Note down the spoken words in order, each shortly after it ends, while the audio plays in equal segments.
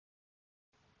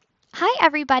Hi,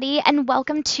 everybody, and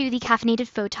welcome to the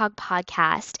Caffeinated Photog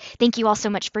podcast. Thank you all so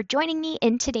much for joining me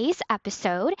in today's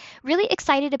episode. Really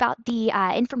excited about the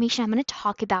information I'm going to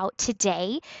talk about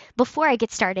today. Before I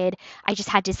get started, I just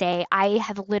had to say I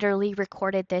have literally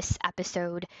recorded this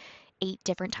episode 8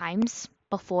 different times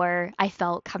before I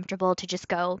felt comfortable to just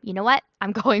go, you know what,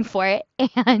 I'm going for it,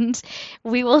 and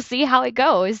we will see how it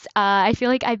goes. I feel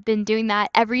like I've been doing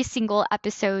that every single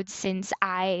episode since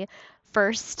I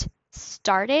first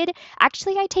started.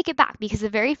 Actually, I take it back because the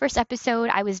very first episode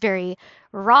I was very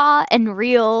raw and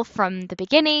real from the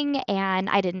beginning and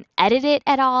I didn't edit it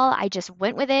at all. I just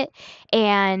went with it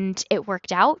and it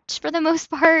worked out for the most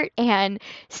part and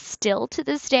still to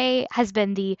this day has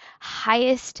been the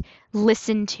highest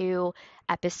listened to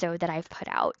episode that I've put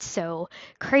out. So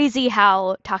crazy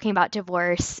how talking about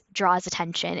divorce draws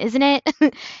attention, isn't it?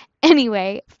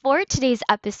 Anyway, for today's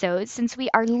episode, since we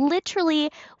are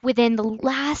literally within the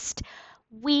last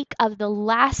week of the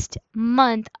last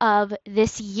month of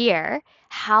this year,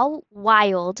 how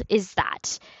wild is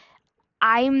that?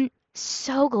 I'm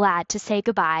so glad to say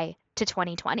goodbye to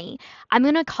 2020. I'm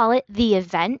going to call it the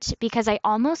event because I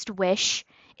almost wish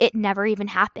it never even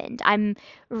happened. I'm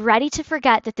ready to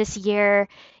forget that this year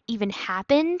even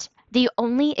happened. The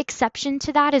only exception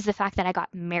to that is the fact that I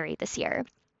got married this year.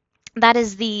 That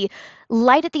is the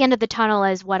light at the end of the tunnel,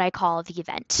 is what I call the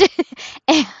event.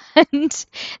 And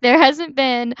there hasn't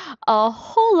been a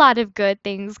whole lot of good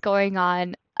things going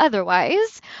on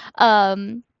otherwise.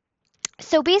 Um,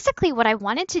 so basically, what I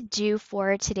wanted to do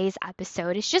for today's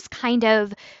episode is just kind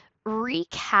of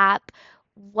recap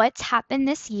what's happened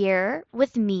this year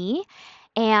with me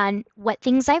and what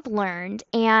things I've learned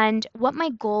and what my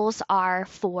goals are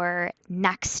for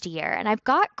next year. And I've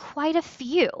got quite a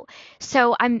few.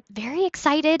 So I'm very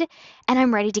excited and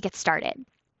I'm ready to get started.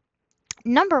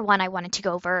 Number one I wanted to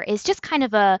go over is just kind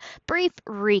of a brief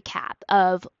recap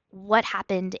of what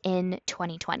happened in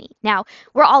 2020. Now,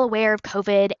 we're all aware of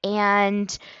COVID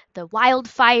and the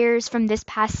wildfires from this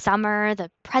past summer,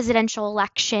 the presidential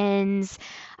elections,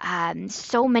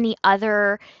 so many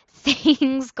other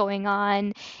things going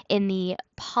on in the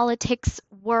politics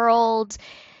world,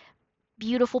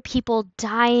 beautiful people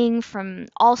dying from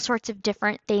all sorts of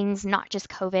different things, not just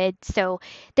COVID. So,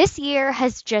 this year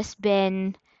has just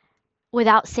been,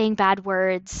 without saying bad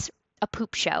words, a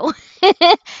poop show,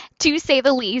 to say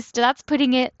the least. That's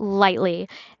putting it lightly.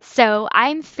 So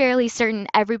I'm fairly certain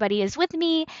everybody is with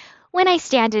me when I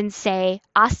stand and say,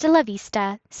 hasta la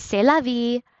vista, c'est la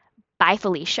vie, bye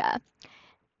Felicia.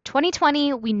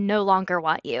 2020, we no longer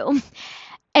want you.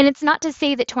 And it's not to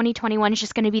say that 2021 is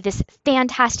just going to be this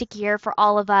fantastic year for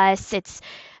all of us. It's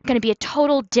going to be a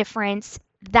total difference.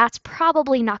 That's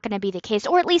probably not going to be the case.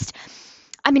 Or at least,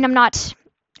 I mean, I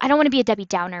don't want to be a Debbie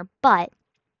Downer, but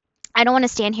I don't want to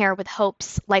stand here with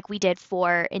hopes like we did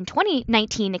for in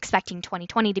 2019, expecting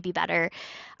 2020 to be better.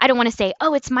 I don't want to say,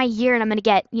 oh, it's my year and I'm going to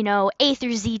get, A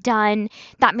through Z done.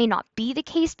 That may not be the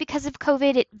case because of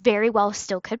COVID. It very well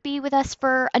still could be with us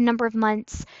for a number of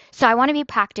months. So I want to be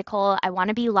practical. I want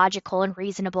to be logical and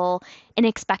reasonable in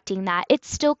expecting that it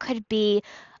still could be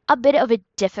a bit of a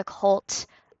difficult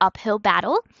uphill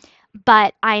battle.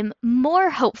 But I'm more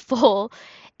hopeful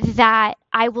that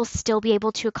I will still be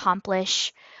able to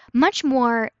accomplish much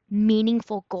more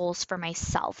meaningful goals for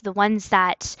myself, the ones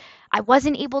that I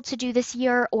wasn't able to do this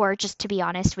year, or just to be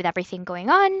honest, with everything going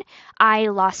on, I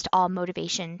lost all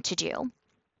motivation to do.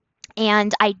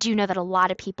 And I do know that a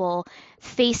lot of people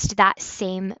faced that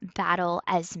same battle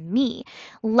as me,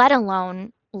 let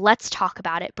alone, let's talk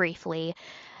about it briefly,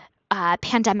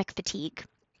 pandemic fatigue.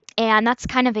 And that's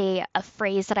kind of a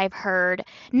phrase that I've heard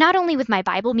not only with my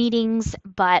Bible meetings,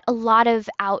 but a lot of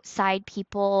outside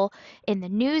people in the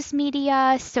news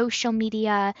media, social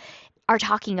media are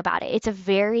talking about it. It's a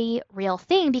very real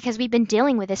thing because we've been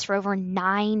dealing with this for over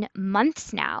 9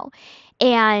 months now.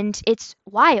 And it's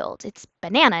wild. It's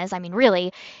bananas. I mean,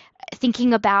 really,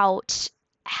 thinking about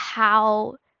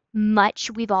how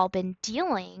much we've all been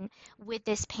dealing with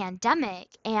this pandemic.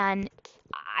 And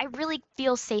I really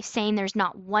feel safe saying there's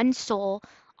not one soul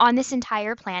on this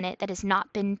entire planet that has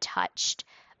not been touched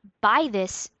by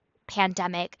this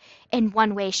pandemic in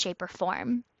one way, shape, or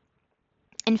form.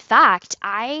 In fact,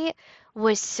 I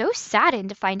was so saddened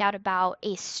to find out about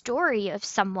a story of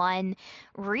someone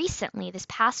recently, this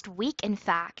past week, in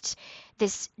fact.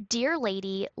 This dear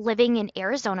lady living in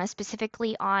Arizona,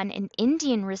 specifically on an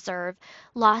Indian reserve,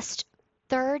 lost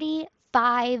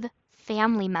 35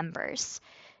 family members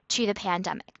to the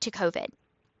pandemic, to COVID.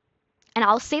 And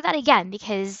I'll say that again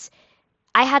because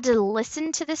I had to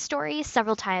listen to this story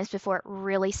several times before it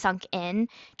really sunk in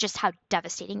just how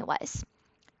devastating it was.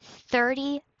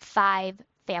 35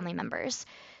 family members.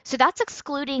 So that's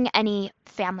excluding any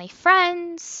family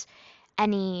friends,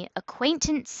 any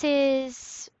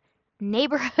acquaintances,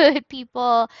 neighborhood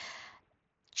people,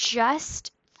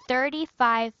 just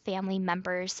 35 family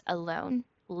members alone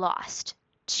lost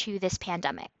to this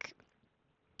pandemic.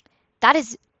 That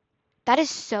is that is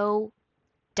so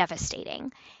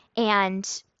devastating. And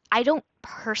I don't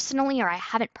personally, or I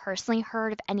haven't personally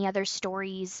heard of any other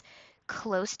stories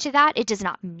close to that. It does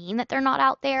not mean that they're not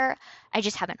out there. I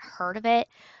just haven't heard of it.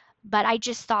 But I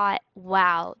just thought,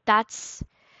 wow, that's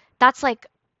like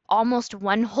almost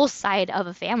one whole side of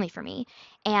a family for me.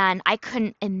 And I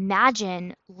couldn't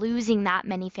imagine losing that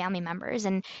many family members.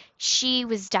 And she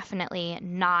was definitely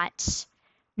not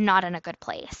in a good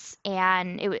place.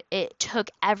 And it took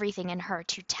everything in her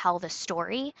to tell the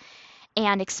story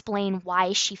and explain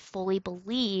why she fully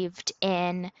believed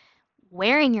in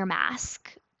wearing your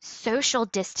mask, social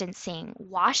distancing,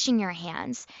 washing your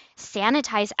hands,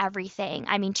 sanitize everything.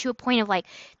 I mean, to a point of like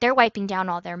they're wiping down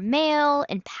all their mail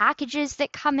and packages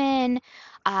that come in,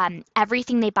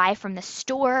 everything they buy from the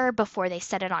store before they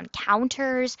set it on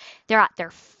counters. They're at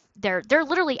their they're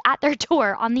literally at their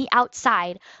door on the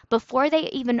outside before they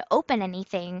even open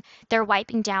anything. They're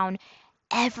wiping down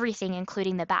everything,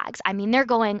 including the bags. I mean, they're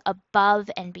going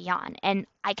above and beyond, and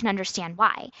I can understand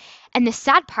why. And the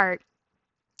sad part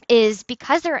is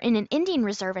because they're in an Indian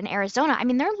reserve in Arizona, I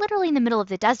mean, they're literally in the middle of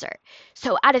the desert.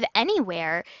 So, out of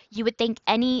anywhere, you would think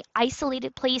any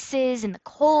isolated places in the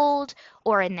cold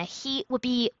or in the heat would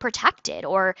be protected,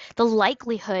 or the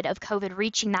likelihood of COVID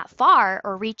reaching that far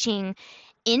or reaching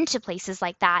into places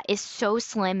like that is so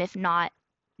slim, if not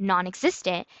non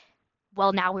existent.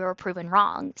 Well, now we were proven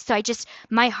wrong. So,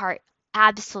 my heart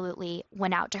absolutely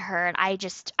went out to her, and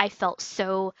I felt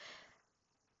so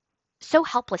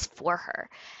helpless for her.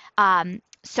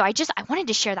 So I wanted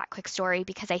to share that quick story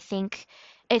because I think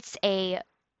it's a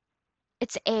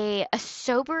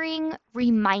sobering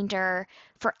reminder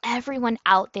for everyone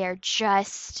out there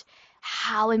just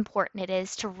how important it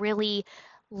is to really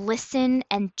listen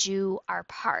and do our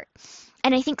part.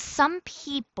 And I think some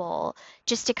people,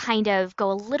 just to kind of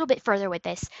go a little bit further with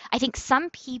this, I think some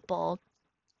people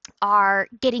are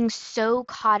getting so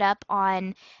caught up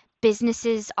on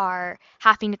businesses are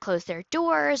having to close their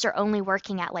doors or only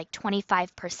working at like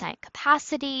 25%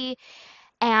 capacity.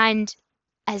 And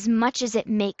as much as it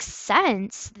makes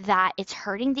sense that it's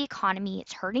hurting the economy,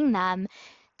 it's hurting them,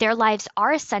 their lives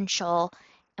are essential,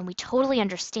 and we totally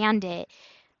understand it.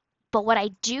 But what I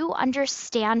do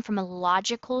understand from a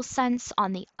logical sense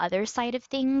on the other side of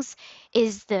things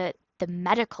is the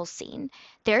medical scene.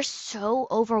 They're so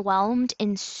overwhelmed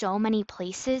in so many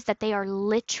places that they are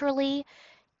literally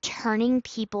turning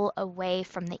people away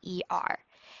from the ER.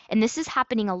 And this is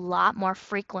happening a lot more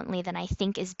frequently than I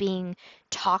think is being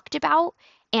talked about,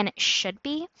 and it should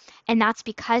be. And that's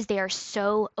because they are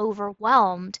so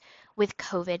overwhelmed with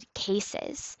COVID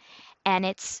cases. And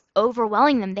it's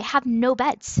overwhelming them. They have no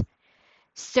beds.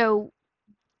 So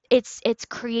it's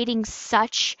creating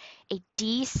such a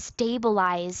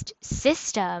destabilized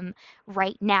system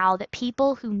right now that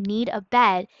people who need a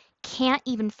bed can't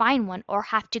even find one or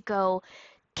have to go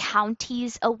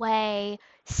counties away,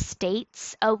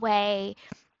 states away.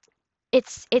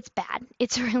 It's bad.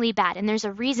 It's really bad. And there's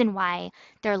a reason why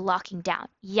they're locking down.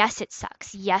 Yes, it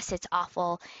sucks. Yes, it's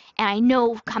awful. And I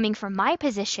know coming from my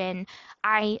position,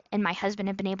 I and my husband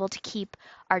have been able to keep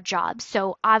our jobs.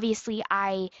 So obviously,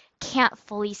 I can't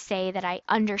fully say that I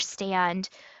understand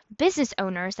business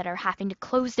owners that are having to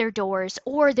close their doors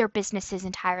or their businesses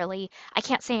entirely. I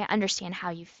can't say I understand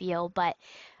how you feel, but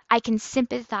I can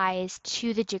sympathize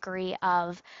to the degree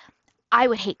of I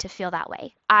would hate to feel that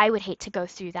way. I would hate to go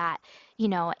through that,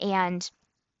 and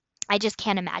I just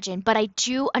can't imagine. But I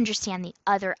do understand the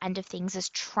other end of things is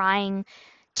trying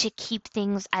to keep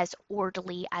things as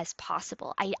orderly as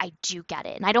possible. I do get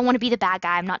it. And I don't want to be the bad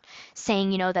guy. I'm not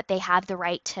saying, that they have the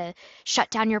right to shut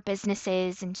down your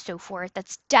businesses and so forth.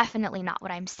 That's definitely not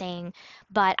what I'm saying.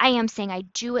 But I am saying I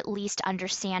do at least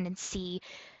understand and see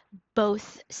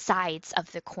both sides of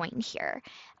the coin here.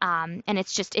 And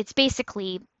it's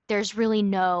basically, there's really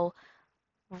no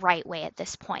right way at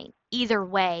this point. Either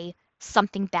way,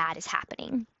 something bad is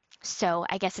happening. So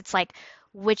I guess it's like,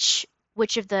 which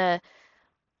of the,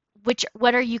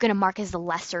 what are you going to mark as the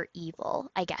lesser evil,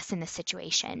 I guess, in this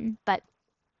situation? But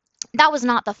that was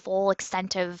not the full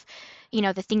extent of,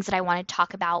 the things that I wanted to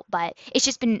talk about, but it's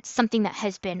just been something that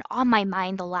has been on my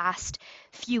mind the last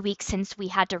few weeks since we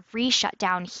had to re-shut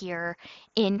down here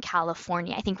in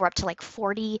California. I think we're up to like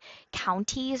 40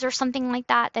 counties or something like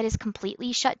that that is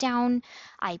completely shut down.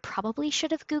 I probably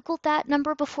should have Googled that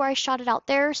number before I shot it out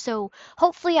there. So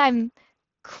hopefully I'm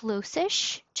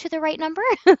close-ish to the right number.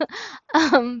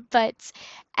 But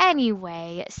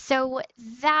anyway, so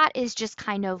that is just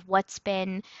kind of what's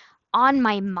been on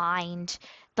my mind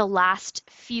the last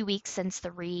few weeks since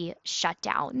the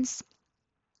re-shutdowns.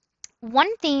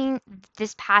 One thing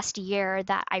this past year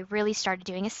that I really started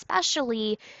doing,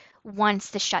 especially once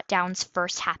the shutdowns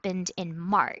first happened in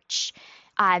March,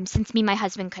 since me and my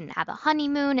husband couldn't have a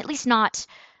honeymoon, at least not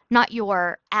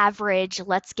your average,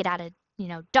 let's get out of,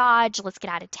 Dodge, let's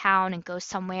get out of town and go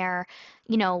somewhere.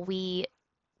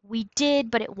 We did,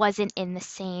 but it wasn't in the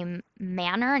same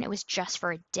manner, and it was just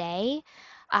for a day.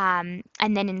 And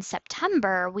then in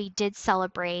September, we did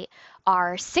celebrate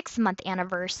our 6 month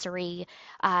anniversary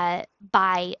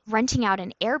by renting out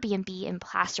an Airbnb in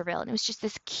Placerville. And it was just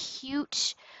this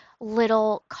cute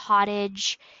little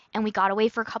cottage. And we got away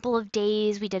for a couple of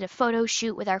days. We did a photo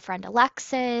shoot with our friend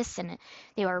Alexis, and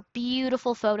they were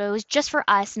beautiful photos just for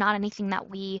us, not anything that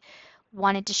we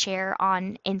wanted to share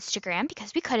on Instagram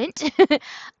because we couldn't.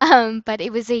 But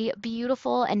it was a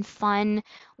beautiful and fun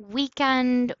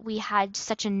weekend. We had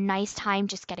such a nice time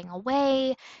just getting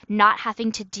away, not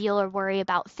having to deal or worry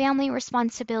about family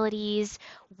responsibilities,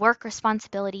 work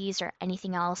responsibilities, or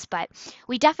anything else. But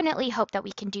we definitely hope that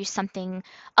we can do something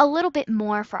a little bit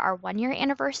more for our 1 year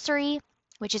anniversary,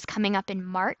 which is coming up in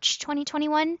March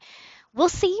 2021. We'll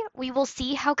see. We will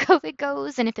see how COVID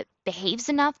goes and if it behaves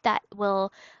enough that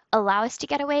will allow us to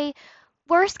get away.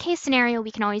 Worst case scenario,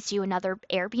 we can always do another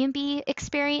Airbnb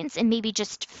experience and maybe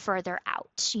just further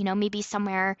out, maybe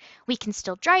somewhere we can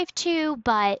still drive to,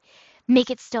 but make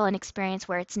it still an experience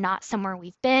where it's not somewhere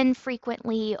we've been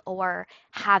frequently or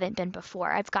haven't been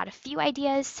before. I've got a few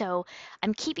ideas, so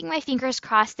I'm keeping my fingers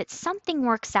crossed that something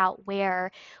works out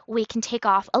where we can take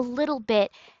off a little bit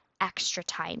extra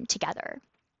time together.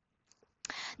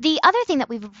 The other thing that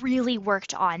we've really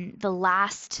worked on the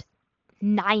last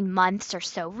 9 months or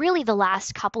so, really the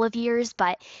last couple of years,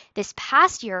 but this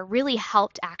past year really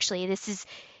helped actually. This is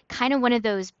kind of one of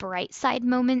those bright side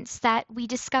moments that we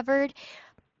discovered.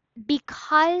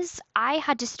 Because I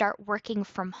had to start working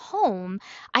from home,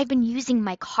 I've been using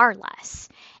my car less.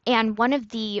 And one of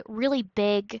the really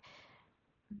big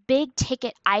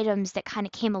ticket items that kind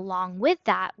of came along with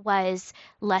that was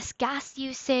less gas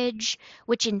usage,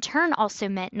 which in turn also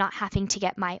meant not having to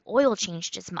get my oil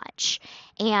changed as much.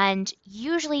 And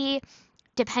usually,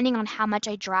 depending on how much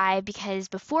I drive, because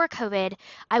before COVID,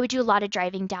 I would do a lot of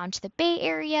driving down to the Bay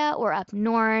Area or up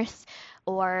north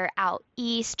or out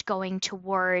east going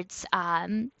towards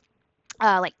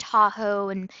like Tahoe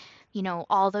and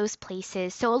all those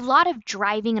places. So a lot of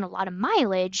driving and a lot of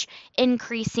mileage,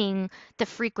 increasing the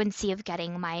frequency of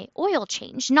getting my oil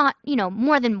changed. Not,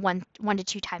 more than one to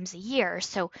two times a year.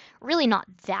 So really not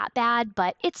that bad,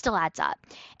 but it still adds up.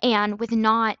 And with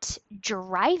not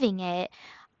driving it,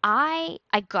 I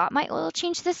got my oil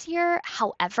change this year.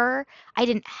 However, I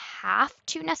didn't have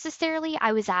to necessarily.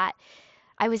 I was at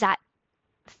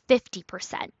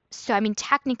 50%. So, I mean,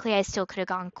 technically, I still could have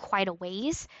gone quite a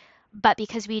ways. But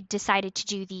because we decided to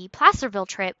do the Placerville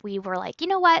trip, we were like, you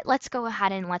know what? Let's go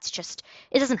ahead and it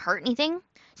doesn't hurt anything.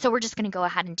 So we're just going to go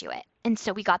ahead and do it. And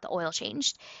so we got the oil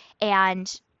changed.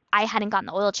 And I hadn't gotten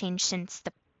the oil changed since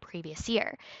the previous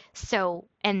year. So,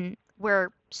 and we're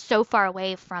so far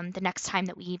away from the next time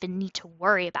that we even need to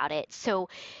worry about it. So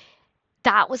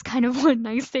that was kind of one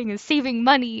nice thing is saving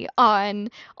money on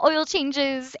oil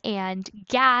changes and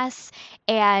gas,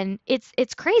 and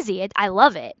it's crazy. I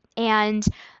love it. And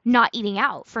not eating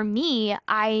out. For me,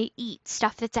 I eat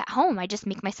stuff that's at home. I just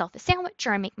make myself a sandwich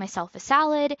or I make myself a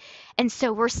salad. And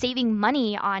so we're saving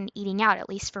money on eating out, at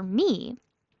least for me.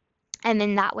 And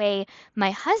then that way,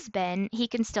 my husband, he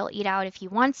can still eat out if he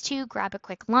wants to, grab a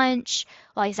quick lunch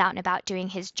while he's out and about doing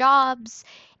his jobs.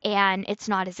 And it's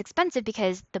not as expensive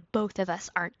because the both of us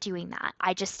aren't doing that.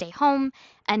 I just stay home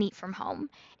and eat from home.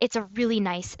 It's a really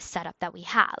nice setup that we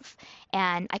have,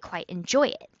 and I quite enjoy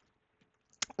it.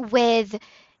 With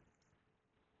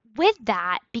with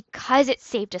that, because it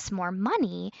saved us more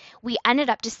money, we ended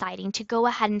up deciding to go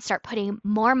ahead and start putting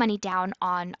more money down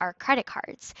on our credit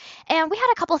cards. And we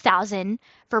had a couple thousand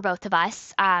for both of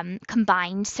us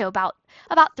combined, so about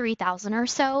 3,000 or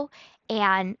so.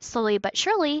 And slowly but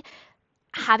surely,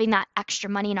 having that extra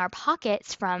money in our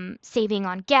pockets from saving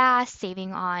on gas,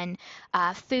 saving on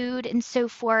food, and so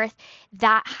forth,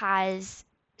 that has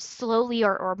slowly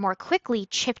or more quickly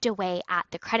chipped away at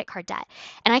the credit card debt.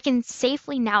 And I can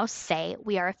safely now say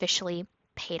we are officially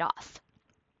paid off,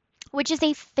 which is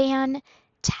a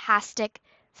fantastic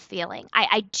feeling.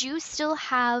 I do still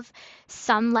have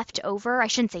some left over. I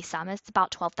shouldn't say some, it's about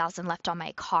 12,000 left on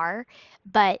my car,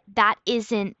 but that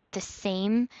isn't the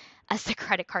same as the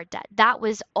credit card debt. That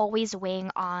was always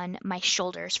weighing on my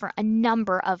shoulders for a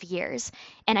number of years,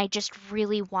 and I just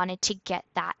really wanted to get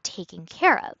that taken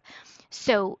care of.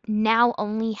 So now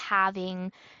only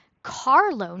having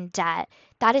car loan debt,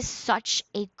 that is such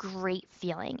a great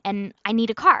feeling. And I need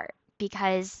a car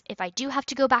because if I do have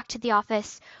to go back to the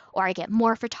office or I get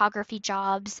more photography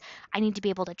jobs, I need to be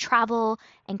able to travel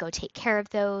and go take care of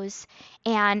those.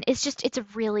 And it's a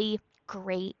really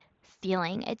great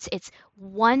feeling. It's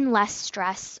one less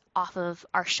stress off of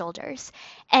our shoulders.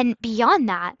 And beyond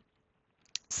that,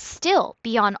 still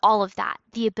beyond all of that,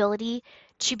 the ability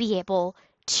to be able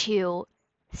to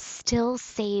still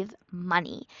save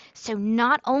money. So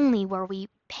not only were we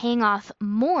paying off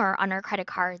more on our credit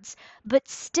cards, but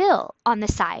still on the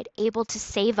side able to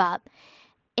save up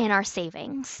in our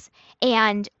savings.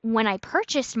 And when I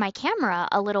purchased my camera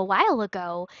a little while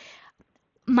ago,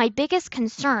 my biggest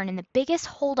concern and the biggest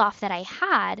holdoff that I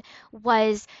had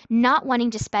was not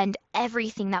wanting to spend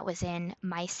everything that was in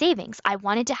my savings. I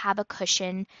wanted to have a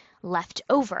cushion left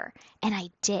over, and I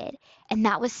did. And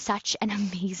that was such an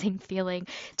amazing feeling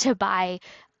to buy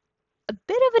a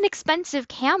bit of an expensive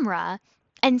camera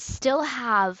and still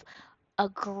have a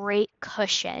great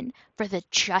cushion for the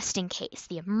just in case,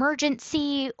 the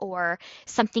emergency, or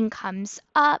something comes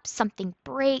up, something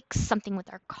breaks, something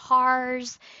with our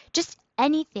cars, just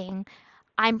anything.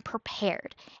 I'm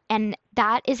prepared. And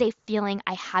that is a feeling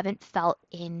I haven't felt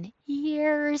in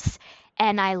years,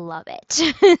 and I love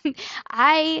it.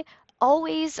 I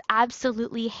always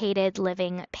absolutely hated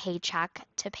living paycheck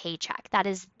to paycheck. That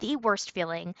is the worst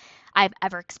feeling I've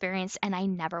ever experienced, and I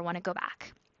never want to go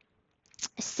back.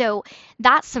 So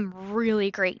that's some really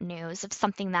great news of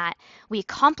something that we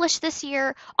accomplished this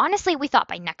year. Honestly, we thought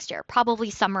by next year,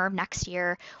 probably summer of next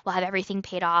year, we'll have everything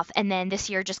paid off. And then this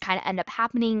year just kind of ended up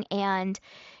happening and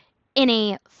in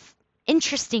a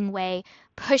interesting way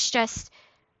pushed us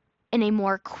in a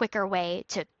more quicker way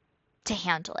to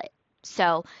handle it.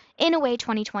 So in a way,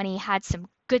 2020 had some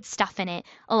good stuff in it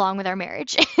along with our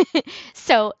marriage.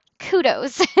 So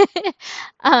kudos.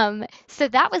 So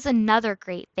that was another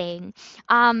great thing.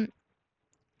 Um,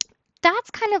 that's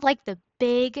kind of like the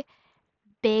big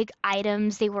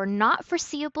items. They were not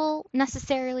foreseeable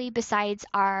necessarily besides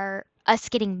our us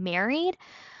getting married.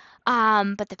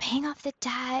 But the paying off the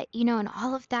debt, and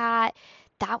all of that,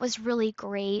 that was really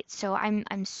great. So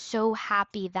I'm so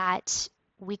happy that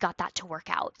we got that to work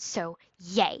out. So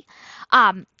yay.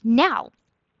 Now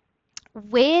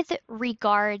with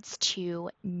regards to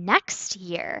next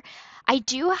year, I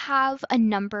do have a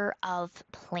number of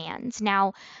plans.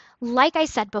 Now, like I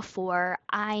said before,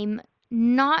 I'm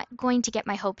not going to get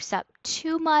my hopes up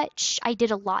too much. I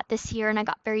did a lot this year and I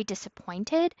got very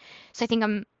disappointed. So I think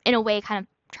I'm, in a way, kind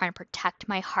of trying to protect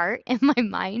my heart and my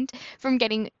mind from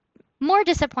getting more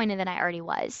disappointed than I already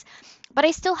was. But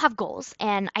I still have goals,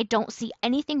 and I don't see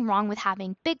anything wrong with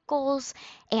having big goals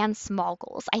and small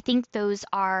goals. I think those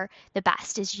are the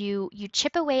best is you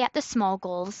chip away at the small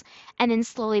goals, and then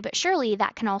slowly but surely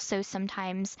that can also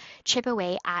sometimes chip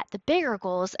away at the bigger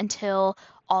goals until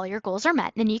all your goals are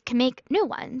met. Then you can make new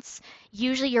ones.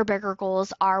 Usually your bigger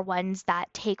goals are ones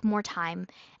that take more time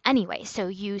anyway. So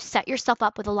you set yourself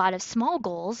up with a lot of small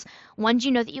goals, ones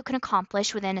you know that you can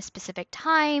accomplish within a specific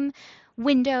time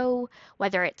window,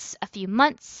 whether it's a few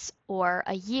months or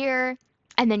a year.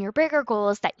 And then your bigger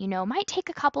goals that you know might take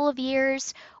a couple of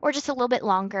years or just a little bit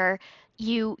longer,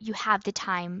 you have the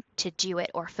time to do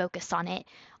it or focus on it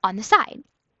on the side.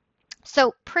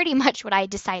 So pretty much what I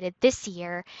decided this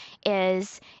year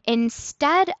is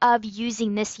instead of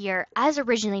using this year as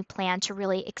originally planned to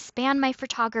really expand my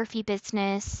photography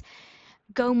business,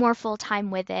 go more full time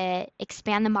with it,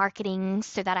 expand the marketing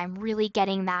so that I'm really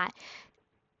getting that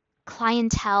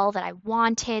clientele that I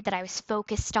wanted, that I was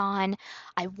focused on.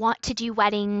 I want to do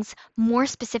weddings, more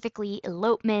specifically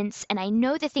elopements, and I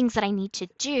know the things that I need to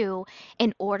do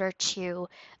in order to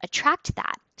attract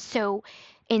that. So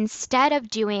instead of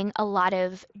doing a lot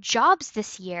of jobs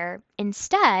this year,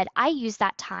 instead, I use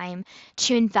that time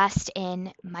to invest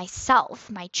in myself,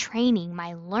 my training,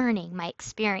 my learning, my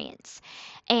experience,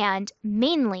 and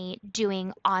mainly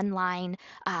doing online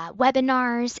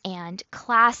webinars and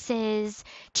classes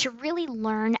to really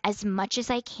learn as much as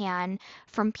I can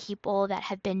from people that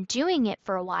have been doing it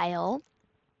for a while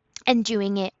and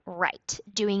doing it right,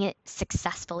 doing it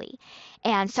successfully.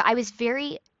 And so I was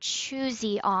very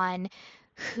choosy on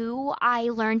who I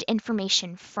learned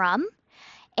information from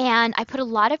And I put a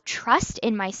lot of trust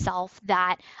in myself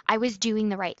that I was doing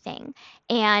the right thing.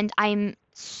 And I'm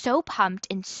so pumped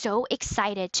and so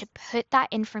excited to put that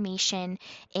information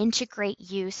into great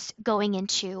use going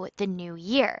into the new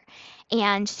year.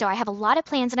 And so I have a lot of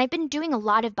plans, and I've been doing a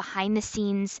lot of behind the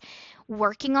scenes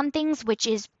working on things, which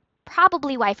is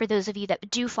probably why, for those of you that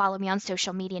do follow me on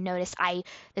social media, notice I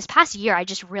this past year I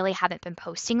just really haven't been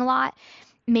posting a lot.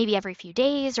 Maybe every few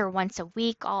days or once a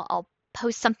week I'll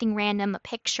post something random, a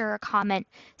picture, a comment,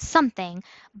 something,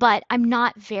 but I'm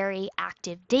not very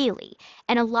active daily.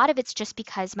 And a lot of it's just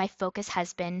because my focus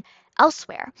has been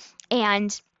elsewhere.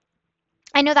 And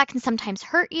I know that can sometimes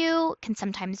hurt you, can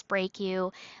sometimes break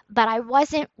you, but I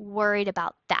wasn't worried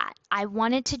about that. I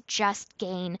wanted to just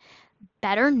gain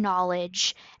better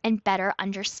knowledge and better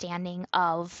understanding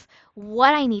of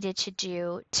what I needed to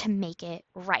do to make it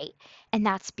right. And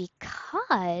that's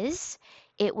because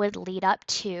it would lead up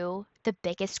to the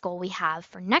biggest goal we have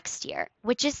for next year,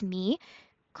 which is me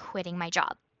quitting my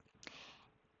job.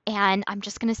 And I'm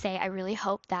just going to say, I really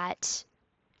hope that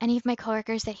any of my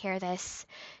coworkers that hear this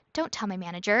don't tell my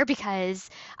manager, because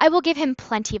I will give him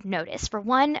plenty of notice. For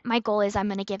one, my goal is I'm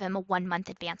going to give him a 1 month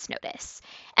advance notice.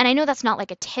 And I know that's not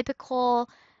like a typical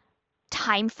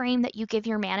time frame that you give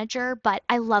your manager, but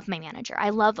I love my manager.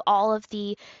 I love all of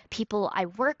the people I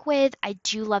work with. I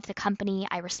do love the company.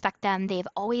 I respect them. They've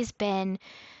always been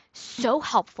so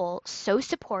helpful, so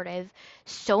supportive,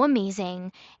 so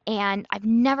amazing, and I've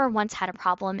never once had a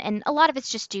problem. And a lot of it's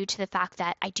just due to the fact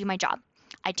that I do my job.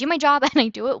 I do my job and I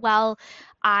do it well.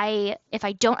 If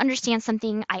I don't understand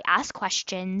something, I ask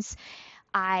questions.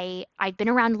 I've been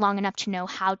around long enough to know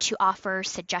how to offer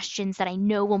suggestions that I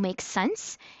know will make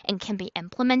sense and can be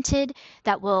implemented,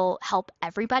 that will help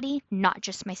everybody, not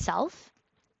just myself.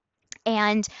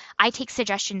 And I take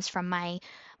suggestions from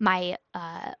my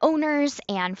owners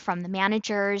and from the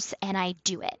managers, and I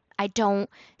do it. I don't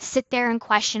sit there and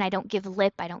question. I don't give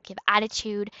lip. I don't give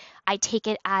attitude. I take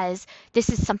it as this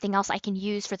is something else I can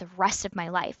use for the rest of my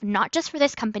life, not just for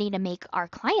this company to make our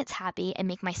clients happy and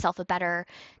make myself a better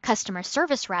customer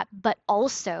service rep, but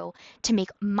also to make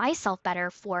myself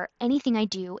better for anything I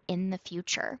do in the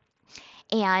future.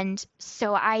 And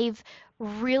so I've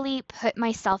really put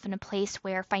myself in a place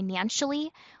where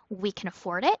financially we can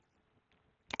afford it.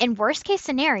 In worst case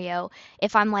scenario,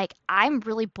 if I'm like, I'm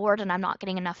really bored and I'm not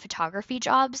getting enough photography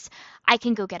jobs, I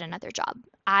can go get another job.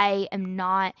 I'm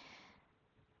not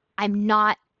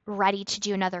ready to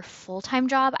do another full-time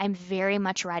job. I'm very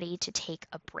much ready to take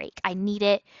a break. I need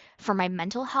it for my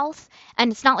mental health.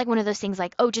 And it's not like one of those things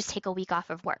like, oh, just take a week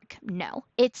off of work. No.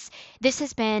 This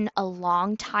has been a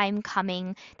long time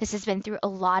coming. This has been through a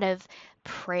lot of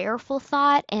prayerful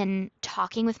thought and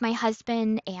talking with my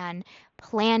husband and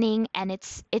planning, and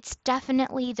it's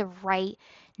definitely the right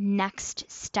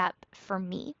next step for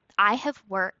me. I have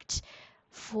worked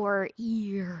for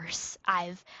years.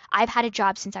 I've had a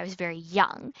job since I was very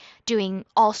young, doing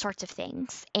all sorts of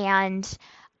things. And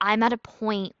I'm at a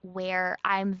point where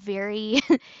I'm very,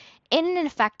 in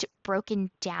effect,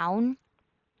 broken down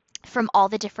from all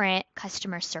the different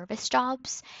customer service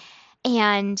jobs.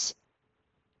 And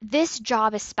this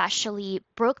job especially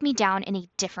broke me down in a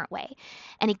different way.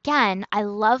 And again, I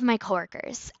love my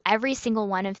coworkers, every single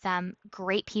one of them,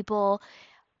 great people.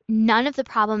 None of the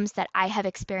problems that I have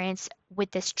experienced with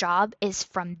this job is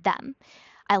from them.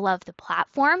 I love the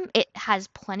platform. It has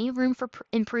plenty of room for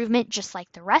improvement, just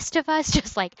like the rest of us,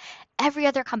 just like every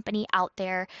other company out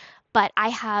there. But I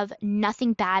have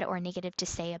nothing bad or negative to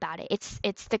say about it.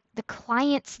 It's the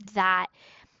clients that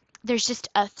there's just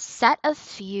a set of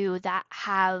few that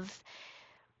have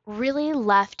really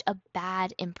left a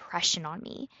bad impression on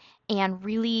me and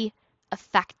really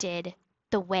affected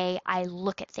the way I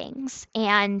look at things.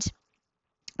 And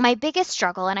my biggest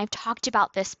struggle, and I've talked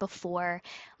about this before,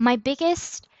 my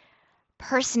biggest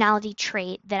personality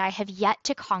trait that I have yet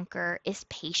to conquer is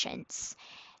patience.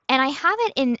 And I have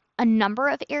it in a number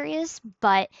of areas,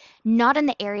 but not in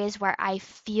the areas where I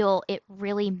feel it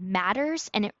really matters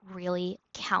and it really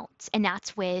counts. And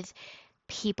that's with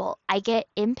people. I get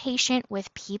impatient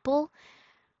with people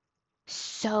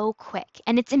so quick.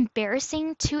 And it's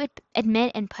embarrassing to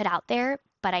admit and put out there,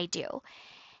 but I do.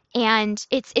 And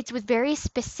it's with very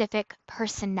specific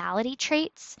personality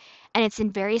traits, and it's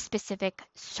in very specific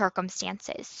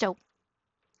circumstances. So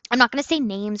I'm not going to say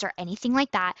names or anything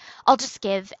like that. I'll just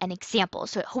give an example.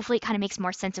 So hopefully it kind of makes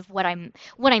more sense of what I'm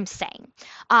saying.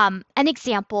 An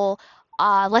example,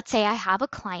 let's say I have a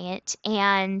client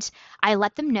and I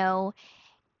let them know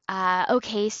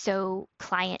okay, so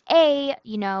client A,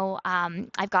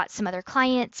 I've got some other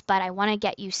clients, but I want to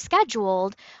get you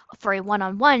scheduled for a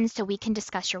one-on-one so we can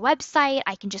discuss your website.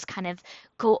 I can just kind of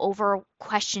go over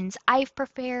questions I've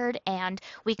prepared, and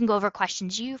we can go over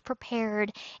questions you've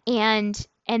prepared, and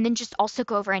then just also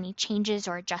go over any changes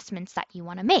or adjustments that you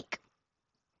want to make.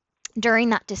 During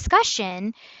that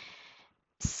discussion,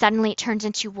 suddenly it turns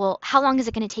into, well, how long is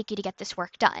it going to take you to get this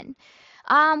work done?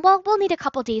 Well, we'll need a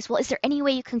couple days. Well, is there any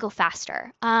way you can go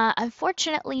faster?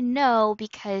 Unfortunately, no,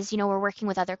 because we're working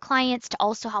with other clients to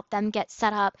also help them get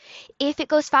set up. If it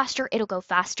goes faster, it'll go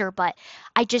faster, but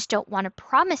I just don't want to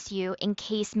promise you in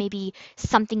case maybe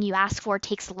something you ask for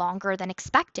takes longer than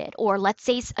expected. Or let's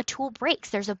say a tool breaks,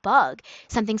 there's a bug,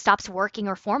 something stops working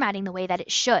or formatting the way that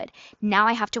it should. Now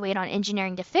I have to wait on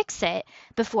engineering to fix it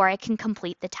before I can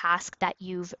complete the task that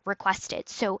you've requested.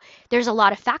 So there's a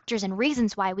lot of factors and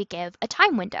reasons why we give a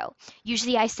time window.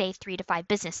 Usually I say 3 to 5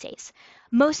 business days.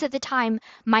 Most of the time,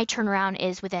 my turnaround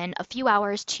is within a few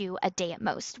hours to a day at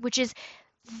most, which is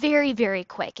very, very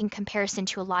quick in comparison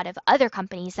to a lot of other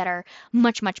companies that are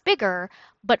much, much bigger,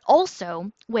 but also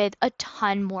with a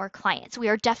ton more clients. We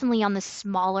are definitely on the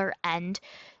smaller end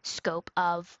scope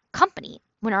of company.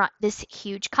 We're not this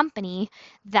huge company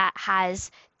that has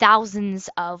thousands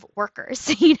of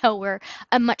workers. We're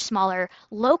a much smaller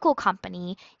local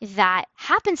company that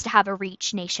happens to have a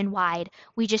reach nationwide.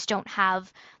 We just don't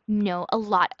have, a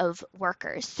lot of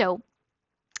workers. So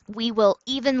we will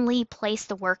evenly place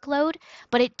the workload,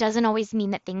 but it doesn't always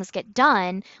mean that things get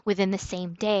done within the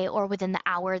same day or within the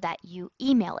hour that you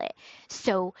email it.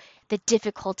 So the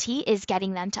difficulty is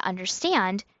getting them to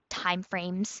understand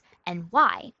timeframes and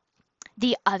why.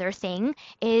 The other thing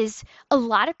is a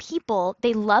lot of people,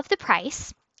 they love the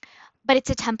price, but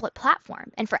it's a template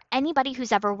platform. And for anybody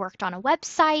who's ever worked on a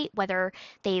website, whether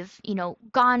they've,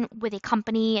 gone with a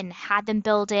company and had them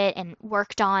build it and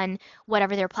worked on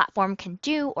whatever their platform can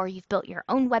do, or you've built your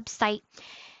own website,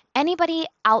 anybody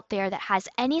out there that has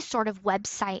any sort of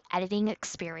website editing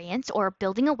experience or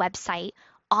building a website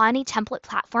on a template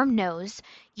platform knows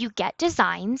you get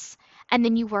designs and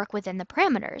then you work within the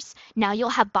parameters. Now you'll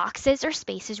have boxes or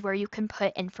spaces where you can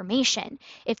put information.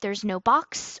 If there's no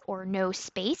box or no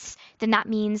space, then that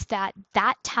means that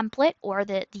that template or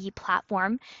the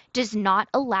platform does not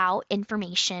allow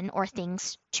information or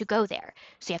things to go there.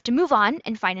 So you have to move on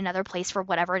and find another place for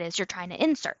whatever it is you're trying to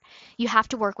insert. You have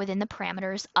to work within the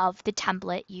parameters of the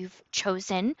template you've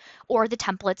chosen or the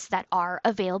templates that are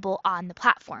available on the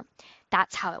platform.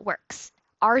 That's how it works.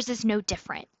 Ours is no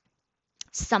different.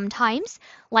 Sometimes,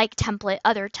 like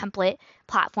other template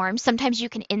platforms, sometimes you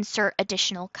can insert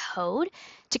additional code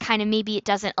to kind of maybe it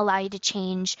doesn't allow you to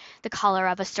change the color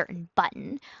of a certain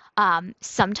button.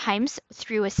 Sometimes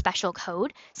through a special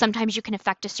code, sometimes you can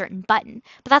affect a certain button,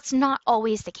 but that's not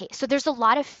always the case. So there's a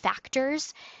lot of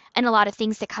factors and a lot of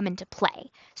things that come into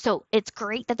play. So it's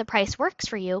great that the price works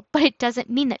for you, but it doesn't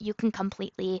mean that you can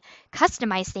completely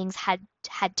customize things head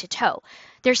to toe.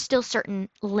 There's still certain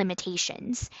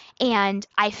limitations. And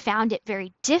I found it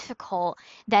very difficult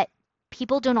that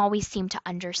people don't always seem to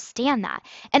understand that.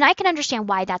 And I can understand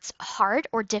why that's hard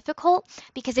or difficult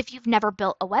because if you've never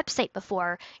built a website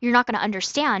before, you're not going to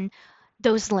understand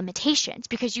those limitations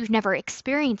because you've never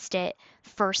experienced it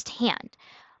firsthand.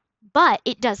 But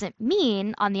it doesn't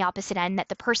mean on the opposite end that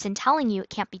the person telling you it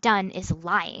can't be done is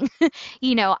lying.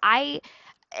 I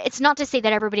it's not to say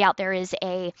that everybody out there is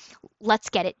a let's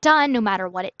get it done no matter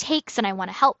what it takes and I want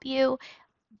to help you,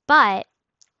 but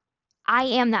I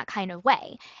am that kind of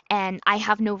way. And I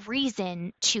have no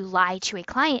reason to lie to a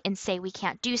client and say we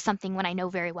can't do something when I know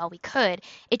very well we could.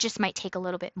 It just might take a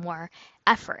little bit more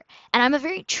effort. And I'm a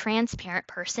very transparent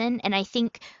person. And I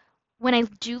think when I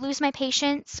do lose my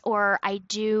patience or I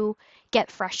do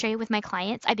get frustrated with my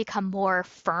clients, I become more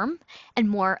firm and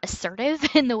more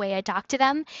assertive in the way I talk to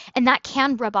them. And that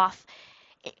can rub off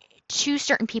to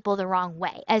certain people the wrong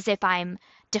way, as if I'm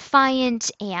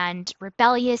defiant and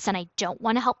rebellious and I don't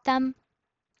want to help them.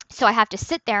 So I have to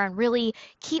sit there and really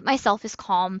keep myself as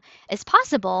calm as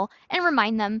possible and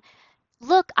remind them,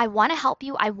 look, I want to help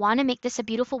you. I want to make this a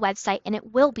beautiful website, and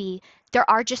it will be. There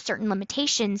are just certain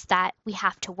limitations that we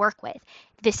have to work with.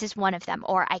 This is one of them,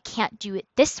 or I can't do it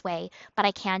this way, but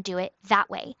I can do it that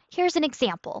way. Here's an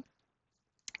example.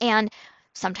 And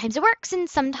sometimes it works and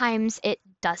sometimes it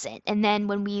doesn't. And then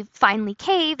when we finally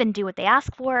cave and do what they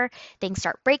ask for, things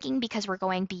start breaking because we're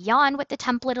going beyond what the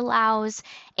template allows,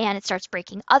 and it starts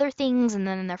breaking other things, and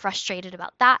then they're frustrated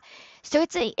about that. So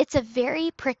it's a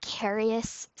very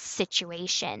precarious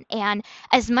situation. And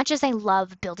as much as I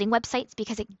love building websites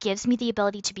because it gives me the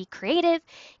ability to be creative,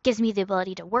 gives me the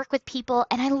ability to work with people,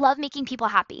 and I love making people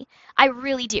happy. I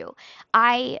really do.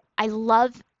 I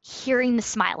love hearing the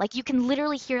smile. Like you can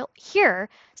literally hear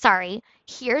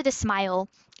the smile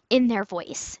in their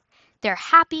voice. They're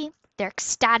happy, they're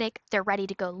ecstatic, they're ready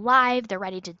to go live, they're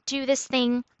ready to do this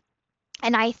thing.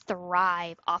 And I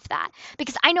thrive off that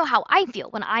because I know how I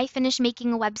feel when I finish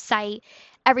making a website.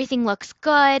 Everything looks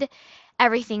good,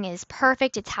 everything is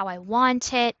perfect, it's how I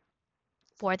want it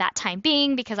for that time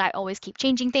being because I always keep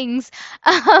changing things.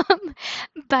 Um,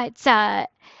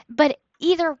 but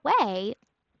either way,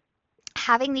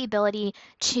 having the ability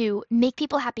to make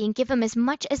people happy and give them as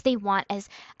much as they want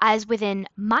as within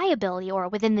my ability or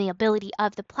within the ability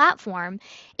of the platform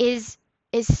is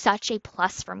is such a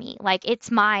plus for me. Like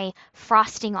it's my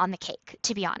frosting on the cake,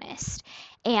 to be honest.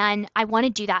 And I want to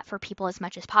do that for people as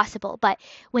much as possible. But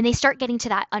when they start getting to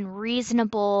that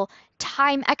unreasonable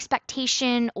time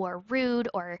expectation or rude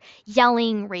or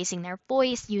yelling, raising their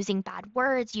voice, using bad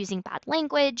words, using bad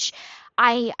language,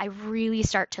 I really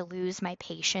start to lose my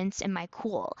patience and my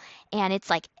cool. And it's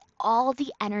like all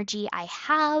the energy I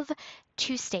have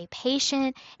to stay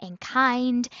patient and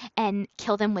kind and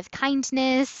kill them with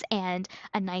kindness and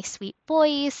a nice sweet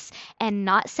voice and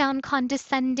not sound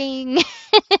condescending.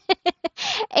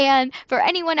 And for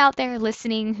anyone out there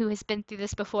listening who has been through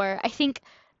this before, I think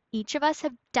each of us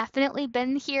have definitely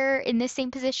been here in this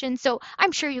same position. So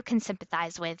I'm sure you can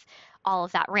sympathize with all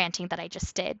of that ranting that I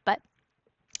just did. But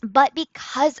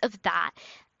because of that,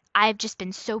 I've just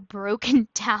been so broken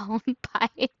down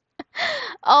by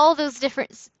all those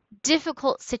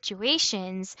difficult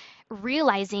situations,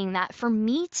 realizing that for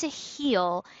me to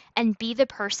heal and be the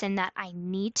person that I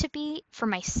need to be for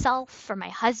myself, for my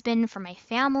husband, for my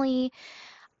family,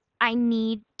 I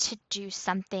need to do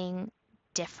something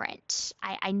different.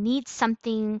 I need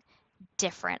something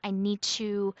different. I need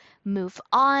to move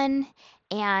on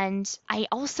and I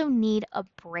also need a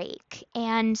break.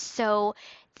 And so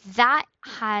that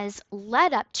has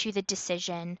led up to the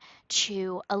decision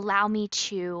to allow me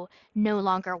to no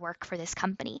longer work for this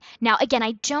company. Now, again,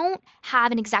 I don't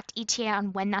have an exact ETA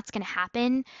on when that's going to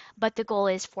happen, but the goal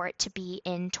is for it to be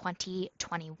in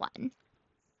 2021.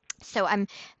 So I'm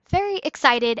very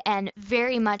excited and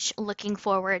very much looking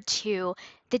forward to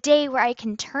the day where I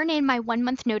can turn in my 1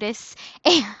 month notice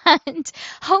and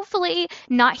hopefully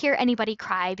not hear anybody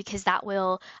cry because that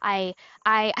will I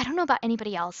don't know about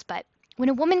anybody else, but when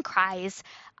a woman cries,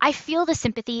 I feel the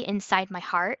sympathy inside my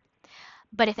heart.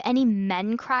 But if any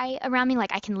men cry around me,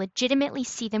 like I can legitimately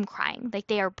see them crying, like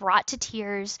they are brought to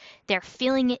tears, they're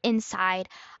feeling it inside,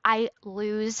 I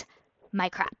lose my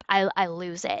crap. I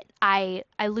lose it. I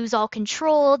lose all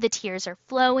control. The tears are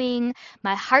flowing.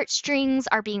 My heartstrings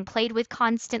are being played with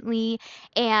constantly.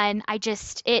 And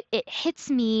it hits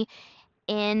me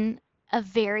in a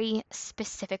very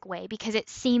specific way because it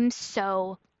seems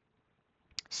so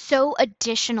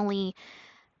additionally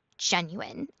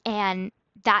genuine. And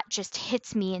that just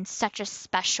hits me in such a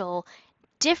special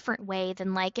different way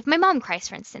than like if my mom cries,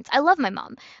 for instance. I love my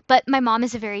mom, but my mom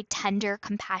is a very tender,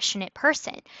 compassionate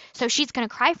person. So she's going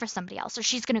to cry for somebody else, or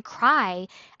she's going to cry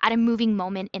at a moving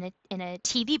moment in a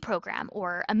TV program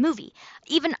or a movie.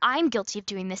 Even I'm guilty of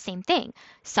doing the same thing,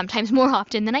 sometimes more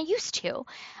often than I used to.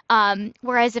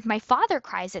 Whereas if my father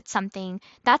cries at something,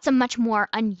 that's a much more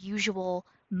unusual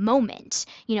moment.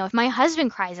 You know, if my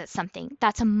husband cries at something,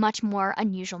 that's a much more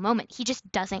unusual moment. He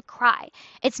just doesn't cry.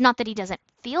 It's not that he doesn't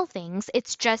feel things,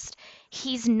 it's just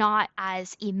he's not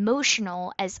as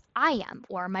emotional as I am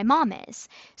or my mom is.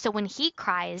 So when he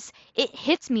cries, it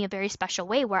hits me a very special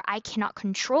way where I cannot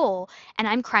control and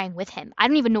I'm crying with him. I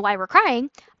don't even know why we're crying.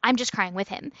 I'm just crying with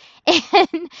him.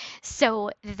 And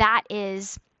so that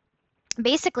is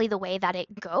basically the way that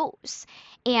it goes.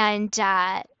 And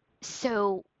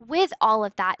so with all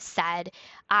of that said,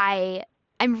 I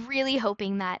I'm really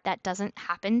hoping that that doesn't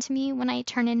happen to me when I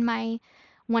turn in my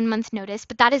 1 month notice,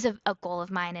 but that is a goal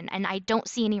of mine and I don't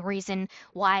see any reason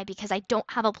why because I don't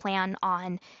have a plan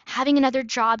on having another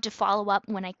job to follow up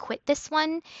when I quit this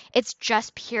one. It's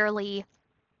just purely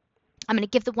I'm going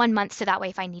to give the 1 month so that way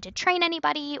if I need to train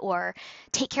anybody or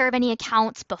take care of any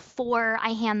accounts before I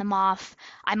hand them off,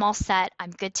 I'm all set. I'm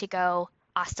good to go.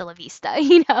 Hasta la vista,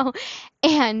 you know?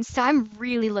 And so I'm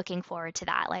really looking forward to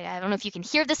that. Like, I don't know if you can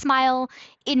hear the smile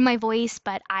in my voice,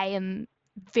 but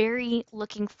very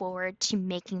looking forward to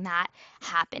making that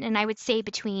happen. And I would say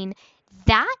between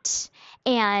that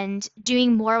and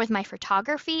doing more with my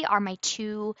photography are my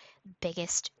two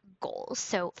biggest goals.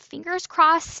 So fingers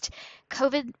crossed,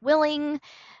 COVID willing,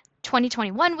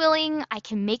 2021 willing, I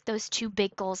can make those two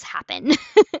big goals happen.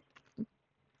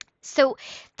 So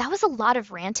that was a lot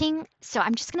of ranting. So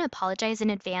I'm just going to apologize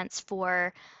in advance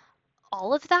for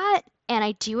all of that. And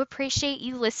I do appreciate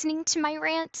you listening to my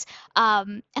rant.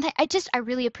 I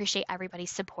really appreciate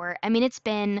everybody's support. I mean, it's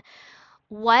been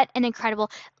what an incredible.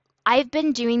 I've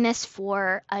been doing this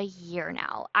for a year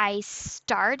now. I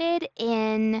started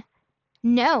in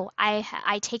no,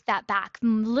 I take that back. A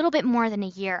little bit more than a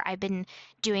year I've been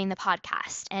doing the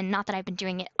podcast, and not that I've been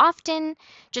doing it often,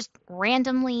 just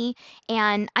randomly.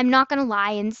 And I'm not going to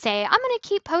lie and say I'm going to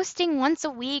keep posting once a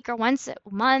week or once a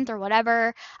month or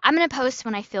whatever. I'm going to post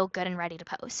when I feel good and ready to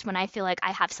post. When I feel like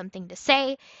I have something to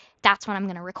say, that's when I'm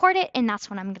going to record it and that's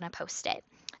when I'm going to post it.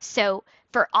 So,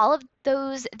 for all of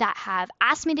those that have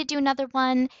asked me to do another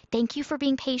one, thank you for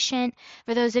being patient.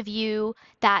 For those of you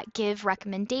that give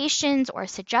recommendations or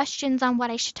suggestions on what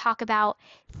I should talk about,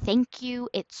 thank you.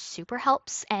 It super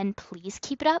helps, and please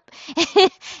keep it up.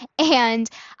 And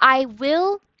I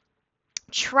will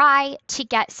try to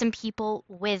get some people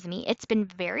with me. It's been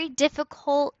very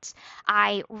difficult.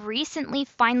 I recently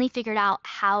finally figured out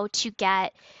how to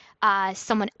get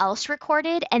someone else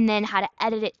recorded and then how to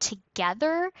edit it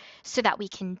together so that we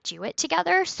can do it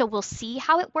together. So we'll see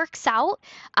how it works out.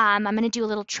 I'm going to do a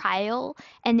little trial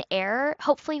and error,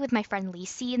 hopefully with my friend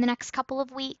Lisi in the next couple of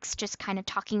weeks, just kind of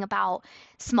talking about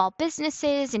small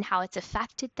businesses and how it's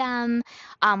affected them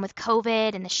with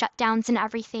COVID and the shutdowns and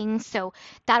everything. So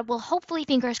that will hopefully,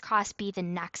 fingers crossed, be the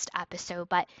next episode.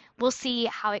 But we'll see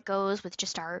how it goes with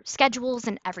just our schedules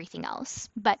and everything else.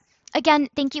 But again,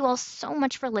 thank you all so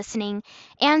much for listening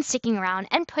and sticking around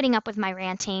and putting up with my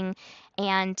ranting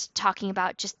and talking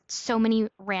about just so many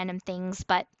random things.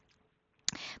 But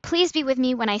please be with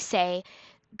me when I say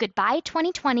goodbye,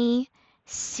 2020.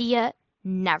 See ya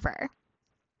never.